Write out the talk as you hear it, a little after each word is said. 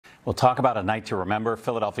We'll talk about a night to remember.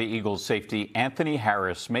 Philadelphia Eagles safety Anthony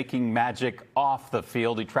Harris making magic off the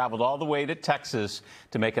field. He traveled all the way to Texas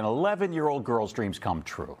to make an 11-year-old girl's dreams come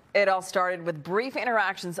true. It all started with brief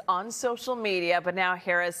interactions on social media, but now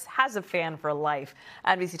Harris has a fan for life.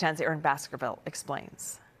 NBC 10's Erin Baskerville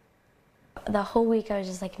explains. The whole week I was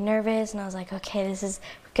just nervous, and I was like, okay, this is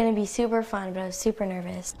going to be super fun, but I was super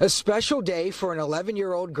nervous. A special day for an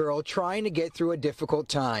 11-year-old girl trying to get through a difficult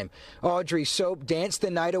time. Audrey Soape danced the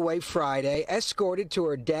night away Friday, escorted to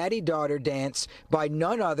her daddy-daughter dance by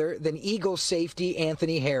none other than Eagles safety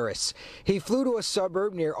Anthony Harris. He flew to a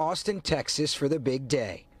suburb near Austin, Texas for the big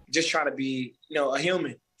day. Just trying to be, a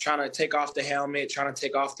human, trying to take off the helmet, trying to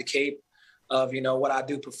take off the cape of, what I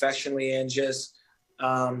do professionally, and just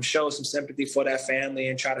show some sympathy for that family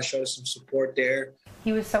and try to show some support there.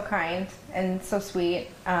 He was so kind and so sweet,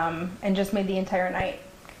 and just made the entire night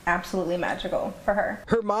absolutely magical for her.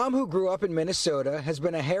 Her mom, who grew up in Minnesota, has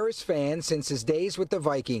been a Harris fan since his days with the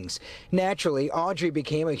Vikings. Naturally, Audrey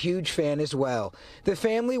became a huge fan as well. The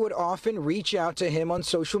family would often reach out to him on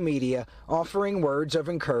social media, offering words of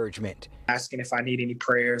encouragement. Asking if I need any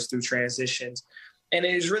prayers through transitions. And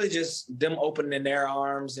it was really just them opening their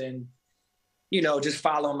arms and just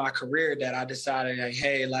following my career that I decided,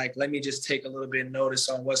 hey, let me just take a little bit of notice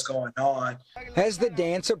on what's going on. As the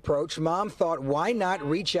dance approached, Mom thought, why not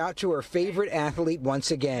reach out to her favorite athlete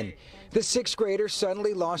once again? The sixth grader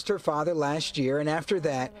suddenly lost her father last year, and after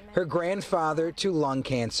that, her grandfather to lung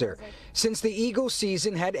cancer. Since the Eagles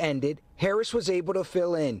season had ended, Harris was able to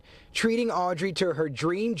fill in, treating Audrey to her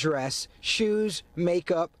dream dress, shoes,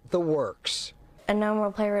 makeup, the works. A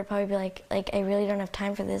normal player would probably be like, I really don't have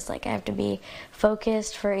time for this. I have to be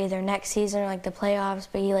focused for either next season or the playoffs.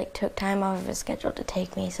 But he took time off of his schedule to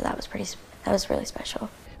take me, so that was really special.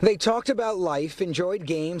 They talked about life, enjoyed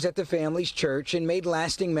games at the family's church, and made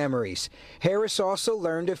lasting memories. Harris also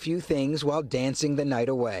learned a few things while dancing the night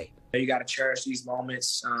away. You got to cherish these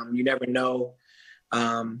moments. You never know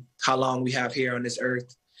how long we have here on this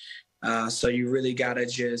earth. So you really got to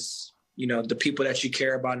just, the people that you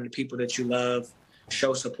care about and the people that you love,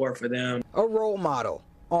 show support for them. A role model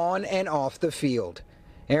on and off the field.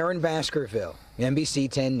 Erin Baskerville, NBC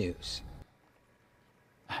 10 News.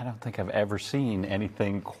 I don't think I've ever seen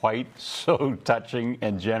anything quite so touching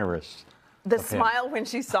and generous. The smile when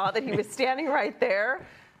she saw that he was standing right there.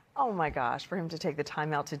 Oh my gosh, for him to take the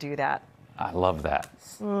time out to do that. I love that.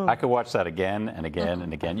 I could watch that again and again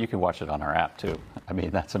and again. You can watch it on our app, too. I mean,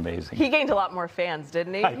 that's amazing. He gained a lot more fans,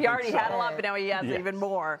 didn't he? He already had a lot, but now he has Yes, even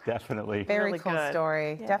more. Definitely. Very Really cool good.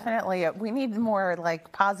 story. Yeah. Definitely. We need more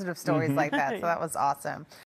positive stories like that. So that was awesome.